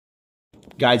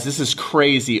Guys, this is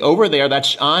crazy. Over there,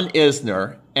 that's on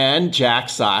Isner and Jack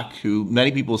Sock, who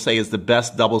many people say is the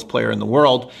best doubles player in the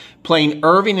world, playing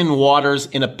Irvine and Waters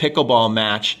in a pickleball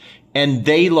match, and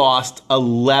they lost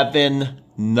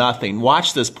 11-0.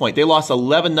 Watch this point. They lost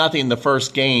 11-0 in the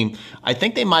first game. I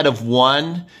think they might have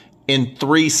won in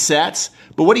 3 sets.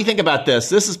 But what do you think about this?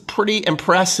 This is pretty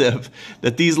impressive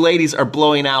that these ladies are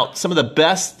blowing out some of the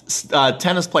best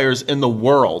tennis players in the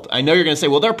world. I know you're going to say,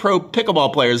 well, they're pro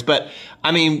pickleball players, but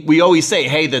I mean, we always say,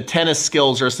 hey, the tennis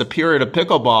skills are superior to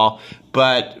pickleball,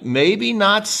 but maybe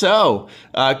not so.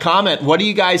 Comment, what do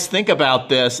you guys think about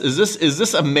this? Is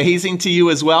this amazing to you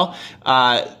as well?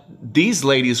 These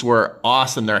ladies were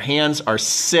awesome. Their hands are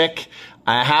sick.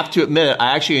 I have to admit it,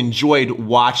 I actually enjoyed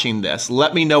watching this.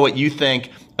 Let me know what you think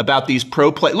about these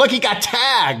pro players. Look, he got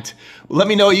tagged. Let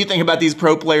me know what you think about these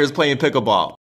pro players playing pickleball.